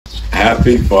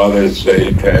Happy Father's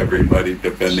Day to everybody,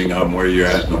 depending on where you're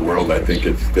at in the world. I think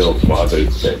it's still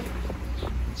Father's Day.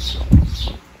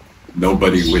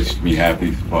 Nobody wished me happy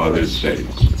Father's Day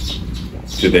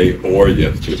today or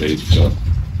yesterday, so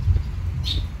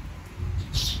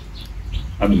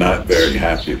I'm not very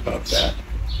happy about that.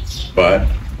 But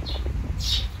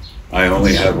I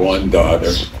only have one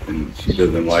daughter, and she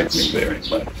doesn't like me very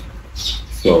much.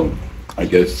 So I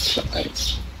guess I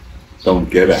don't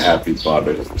get a happy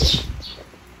Father's Day.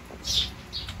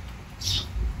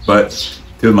 But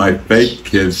to my fake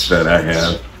kids that I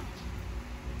have,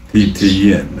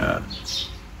 TT and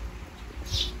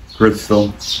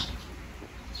Crystal,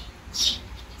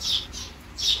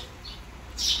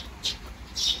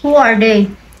 Who are they?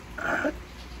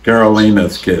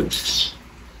 Carolina's kids,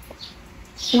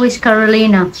 Who is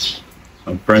Carolina?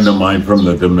 a friend of mine from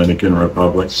the Dominican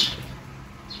Republic.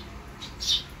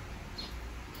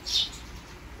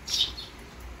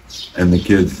 And the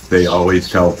kids, they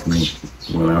always helped me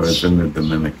when I was in the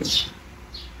Dominican.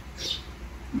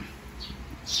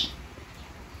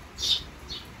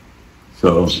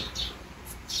 So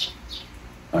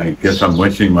I guess I'm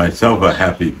wishing myself a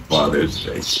happy Father's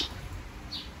Day.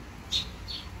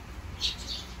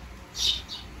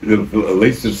 At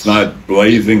least it's not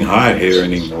blazing hot here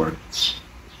anymore.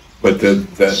 But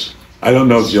I don't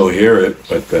know if you'll hear it,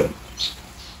 but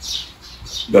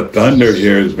the thunder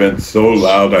here has been so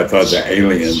loud, I thought the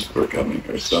aliens were coming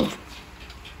or something.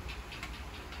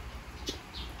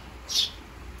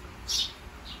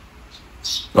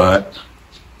 But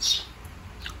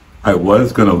I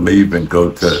was going to leave and go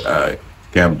to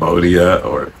Cambodia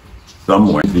or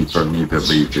somewhere. Easy for me to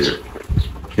leave here.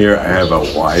 Here I have a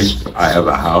wife, I have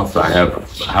a house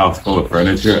full of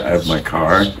furniture, I have my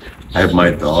car, I have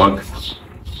my dog.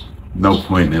 No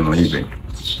point in leaving.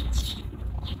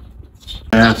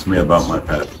 Ask me about my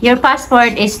pet. Your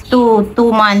passport is two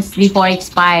months before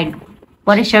expired.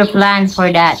 What is your plan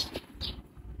for that?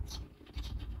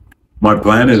 My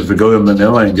plan is to go to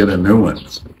Manila and get a new one.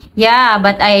 Yeah,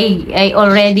 but I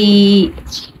already.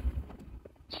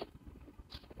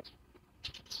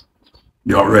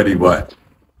 You already what?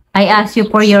 I asked you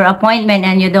for your appointment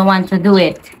and you don't want to do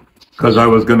it. Because I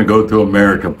was going to go to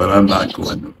America, but I'm not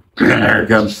going to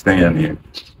America. I'm staying here.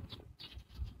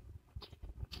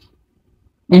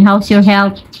 And how's your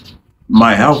health?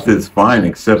 My health is fine,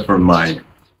 except for my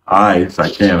eyes. I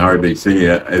can't hardly see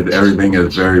it. Everything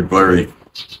is very blurry.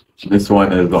 This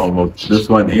one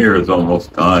here is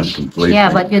almost gone completely.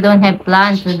 Yeah, but you don't have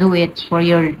plan to do it for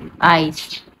your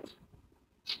eyes.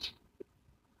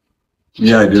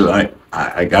 Yeah, I do.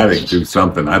 I got to do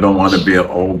something. I don't want to be an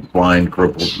old, blind,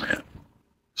 crippled man.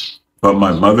 But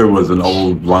my mother was an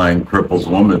old, blind, crippled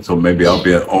woman, so maybe I'll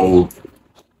be an old,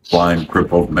 blind,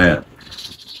 crippled man.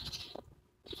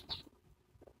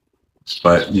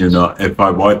 But, you know, if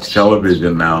I watch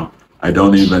television now, I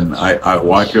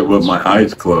watch it with my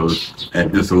eyes closed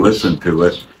and just listen to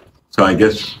it. So I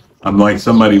guess I'm like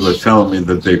somebody was telling me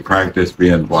that they practice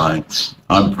being blind.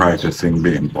 I'm practicing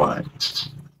being blind.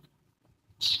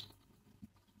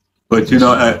 But, you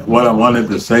know, what I wanted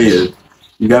to say is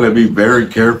you got to be very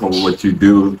careful what you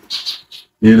do.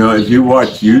 You know, if you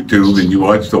watch YouTube and you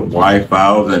watch the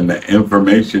Wi-Fi and the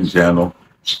information channel,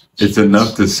 it's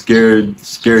enough to scare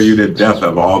you to death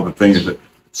of all the things that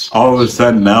all of a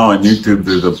sudden now on YouTube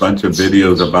there's a bunch of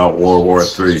videos about World War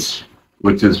III,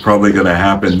 which is probably going to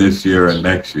happen this year and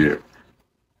next year.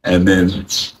 And then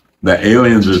the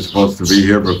aliens are supposed to be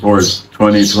here before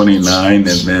 2029, and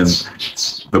then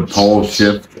the pole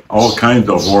shift. All kinds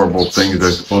of horrible things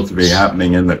are supposed to be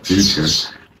happening in the future.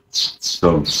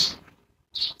 So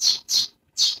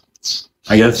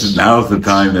I guess now's the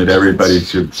time that everybody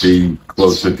should be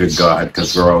closer to God,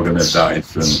 because we're all going to die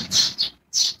soon.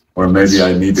 Or maybe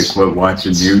I need to quit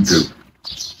watching YouTube.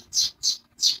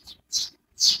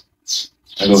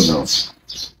 I don't know.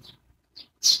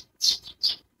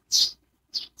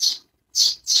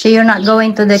 So you're not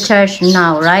going to the church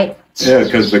now, right? Yeah,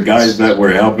 because the guys that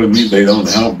were helping me, they don't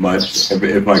help much.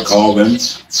 If I call them,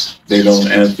 they don't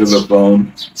answer the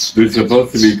phone. They're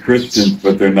supposed to be Christians,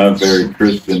 but they're not very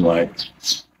Christian-like.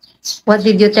 What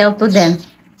did you tell to them?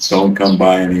 Don't come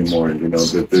by anymore, you know,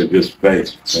 that they're just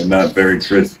fake. They're not very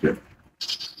Christian.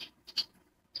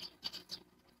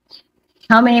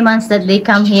 How many months that they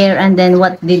come here, and then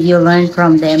what did you learn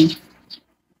from them?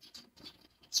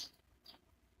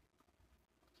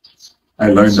 I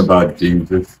learned about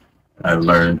Jesus. I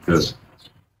learned to,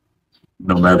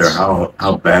 no matter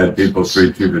how bad people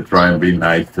treat you, to try and be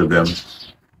nice to them.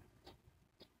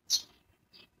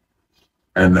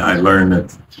 And I learned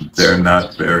that they're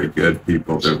not very good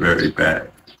people. They're very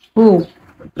bad. Who?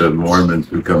 the Mormons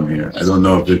who come here. I don't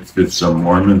know if it's just some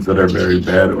Mormons that are very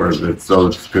bad or if it's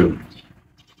those too.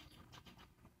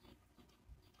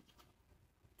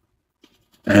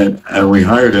 And we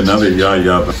hired another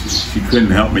yaya, but she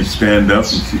couldn't help me stand up,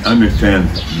 and she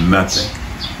understands nothing.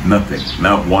 Nothing.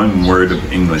 Not one word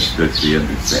of English does she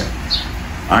understand.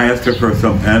 I asked her for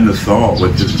some pan de sal,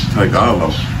 which is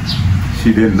Tagalog.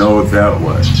 She didn't know what that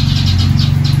was.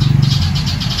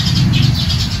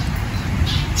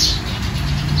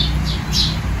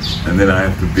 And then I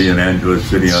have to be in Angeles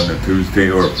City on a Tuesday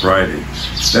or a Friday.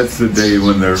 That's the day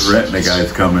when the retina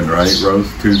guy's coming, right, Rose?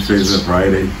 Tuesdays and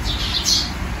Fridays.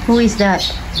 Who is that?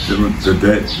 The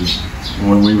day,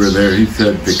 when we were there, he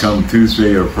said to come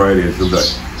Tuesday or Friday so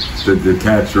that the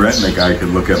detached retina guy could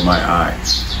look at my eye.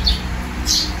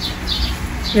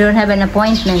 You don't have an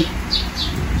appointment.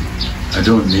 I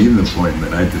don't need an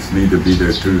appointment. I just need to be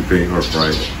there Tuesday or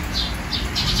Friday.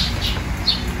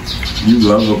 You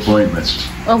love appointments.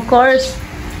 Of course,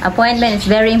 appointment is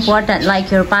very important, like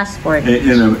your passport.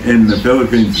 In the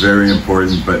Philippines, very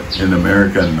important, but in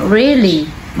America, no. Really?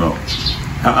 No.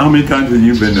 How many times have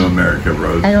you been to America,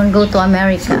 Rose? I don't go to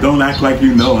America. So don't act like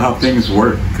you know how things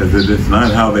work, because it's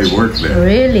not how they work there.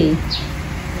 Really?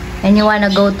 And you want to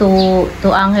go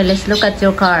to Angeles? Look at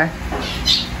your car.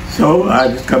 So I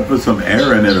just got to put some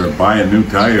air in it or buy a new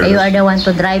tire. You are the one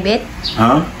to drive it?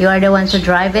 Huh? You are the one to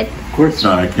drive it? Of course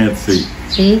not. I can't see.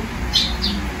 See?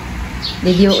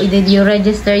 Did you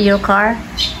register your car?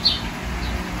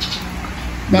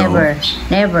 Never. No.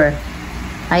 Never.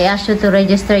 I asked you to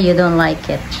register, you don't like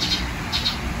it.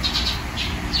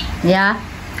 Yeah?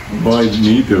 Well, I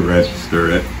need to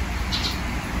register it.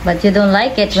 But you don't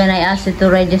like it when I asked you to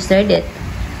register it.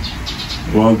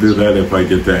 Well, I'll do that if I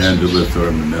get to Angeles or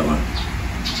Manila.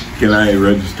 Can I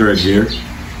register it here?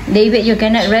 David, you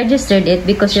cannot register it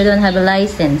because you don't have a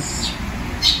license.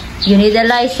 You need a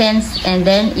license and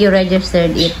then you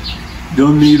registered it.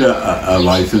 Don't need a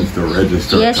license to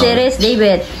register. Yes, it is,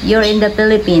 David. You're in the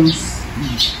Philippines.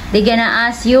 They're gonna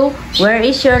ask you, where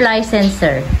is your license,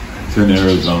 sir? It's in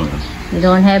Arizona. You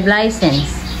don't have license.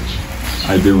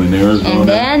 I do in Arizona. And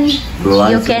then the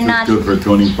license you cannot. is good for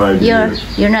 25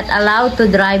 years. You're not allowed to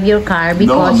drive your car because.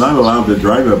 No, I'm not allowed to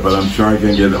drive it, but I'm sure I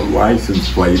can get a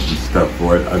license plate and stuff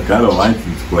for it. I've got a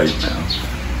license plate now.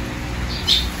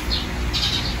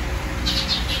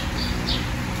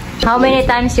 How many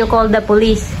times you called the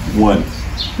police? Once.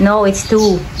 No, it's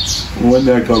 2. When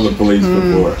did I call the police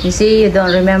before? You see, you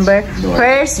don't remember. No.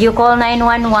 First, you call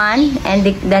 911, and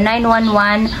the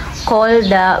 911 called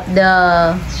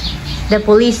the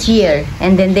police here,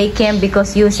 and then they came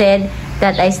because you said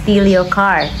that I steal your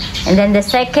car. And then the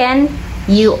second,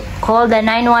 you call the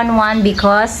 911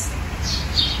 because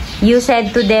you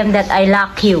said to them that I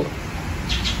lock you.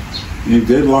 You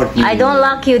did lock me. I don't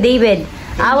lock you, David.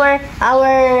 Our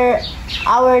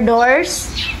doors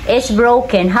is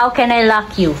broken. How can I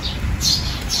lock you?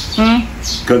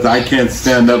 Because I can't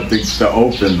stand up to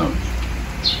open them.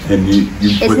 And you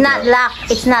It's not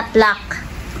lock. It's not lock.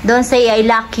 Don't say I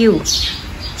lock you.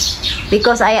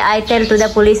 Because I tell to the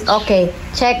police, okay,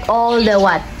 check all the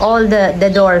what? All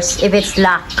the doors if it's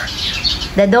locked.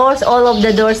 The doors, all of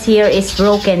the doors here is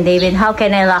broken, David. How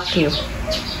can I lock you?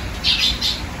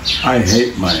 I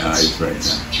hate my eyes right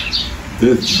now.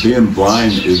 This being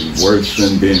blind is worse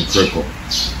than being crippled.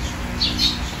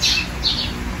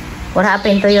 What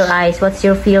happened to your eyes? What's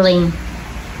your feeling?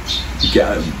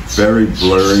 Got very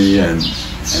blurry and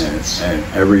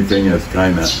everything is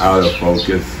kind of out of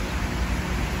focus.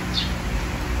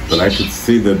 But I could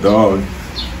see the dog.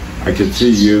 I could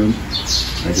see you.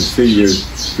 I could see your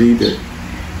feet.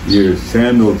 Your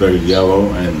sandals are yellow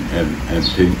and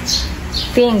pink.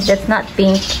 Pink. That's not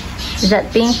pink. Is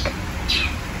that pink?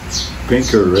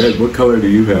 Pink or red? What color do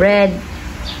you have? Red.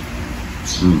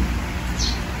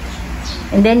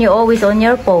 And then you're always on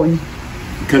your phone.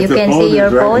 Because You the can phone see your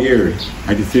is right phone? here.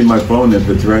 I can see my phone if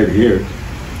it's right here.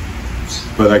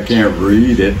 But I can't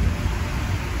read it.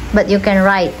 But you can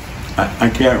write. I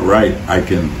can't write. I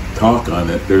can talk on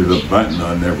it. There's a button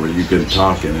on there where you can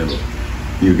talk and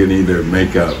you can either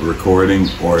make a recording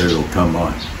or it'll come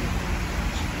on.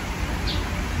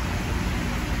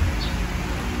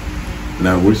 And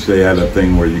I wish they had a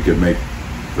thing where you could make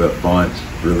the font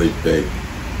really big.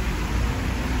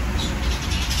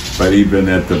 But even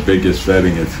at the biggest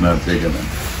setting, it's not big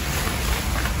enough.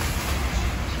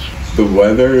 The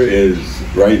weather is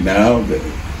right now,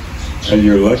 and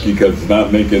you're lucky because it's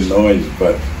not making noise,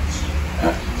 but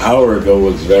an hour ago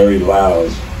was very loud,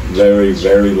 very,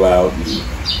 very loud.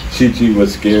 Chi-Chi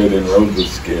was scared and Rose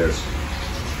was scared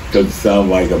because it sounded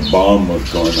like a bomb was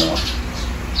going off.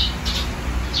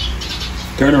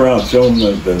 Turn around, show them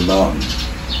the mountain.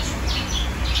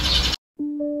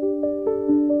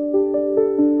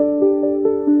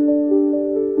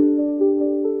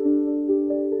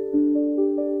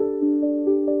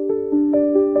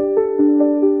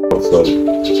 So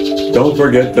don't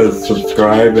forget to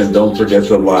subscribe and don't forget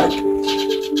to like.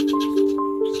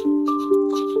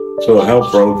 So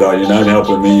help Rose out. You're not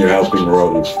helping me, you're helping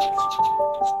Rose.